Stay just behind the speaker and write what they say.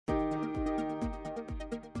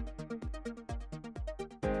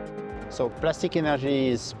So Plastic Energy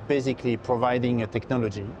is basically providing a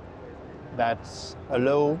technology that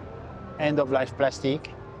allows end-of-life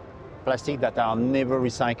plastic that are never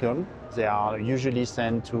recycled. They are usually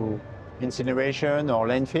sent to incineration or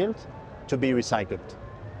landfill to be recycled.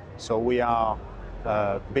 So we are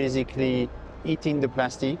basically eating the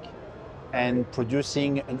plastic and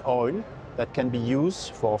producing an oil that can be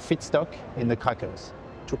used for feedstock in the crackers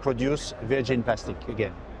to produce virgin plastic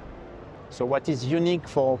again. So what is unique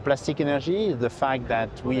for Plastic Energy is the fact that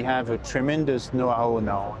we have a tremendous know-how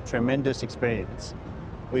now, tremendous experience.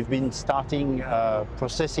 We've been starting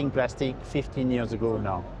processing plastic 15 years ago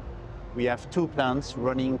now. We have 2 plants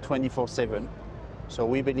running 24/7. So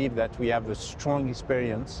we believe that we have a strong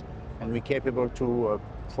experience and we're capable to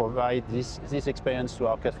provide this experience to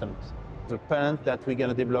our customers. The plant that we're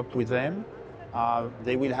going to develop with them,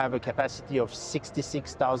 they will have a capacity of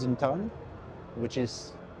 66,000 tons, which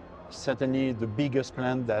is certainly the biggest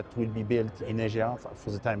plant that will be built in Asia for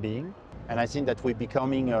the time being. And I think that we're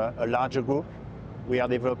becoming a larger group. We are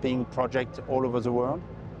developing projects all over the world.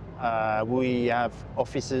 We have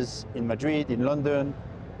offices in Madrid, in London,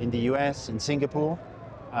 in the US, in Singapore.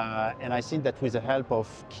 And I think that with the help of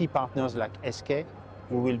key partners like SK,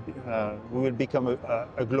 we will become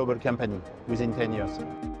a global company within 10 years.